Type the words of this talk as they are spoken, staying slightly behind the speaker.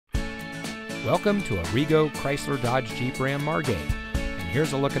Welcome to Arrigo Chrysler Dodge Jeep Ram Margate. And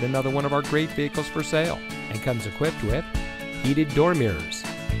here's a look at another one of our great vehicles for sale, and comes equipped with heated door mirrors,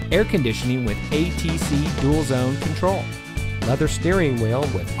 air conditioning with ATC dual zone control, leather steering wheel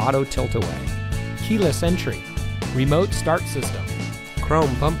with auto tilt-away, keyless entry, remote start system,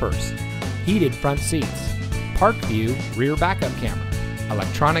 chrome bumpers, heated front seats, park view rear backup camera,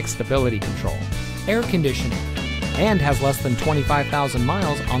 electronic stability control, air conditioning, and has less than 25,000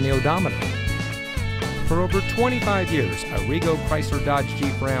 miles on the odometer. For over 25 years, Arrigo Chrysler Dodge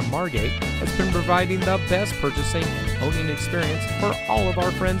Jeep Ram Margate has been providing the best purchasing and owning experience for all of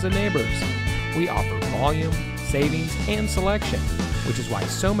our friends and neighbors. We offer volume, savings, and selection, which is why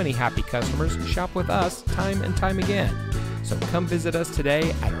so many happy customers shop with us time and time again. So come visit us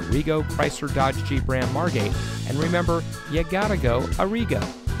today at Arrigo Chrysler Dodge Jeep Ram Margate, and remember, you gotta go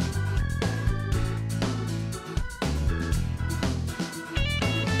Arrigo.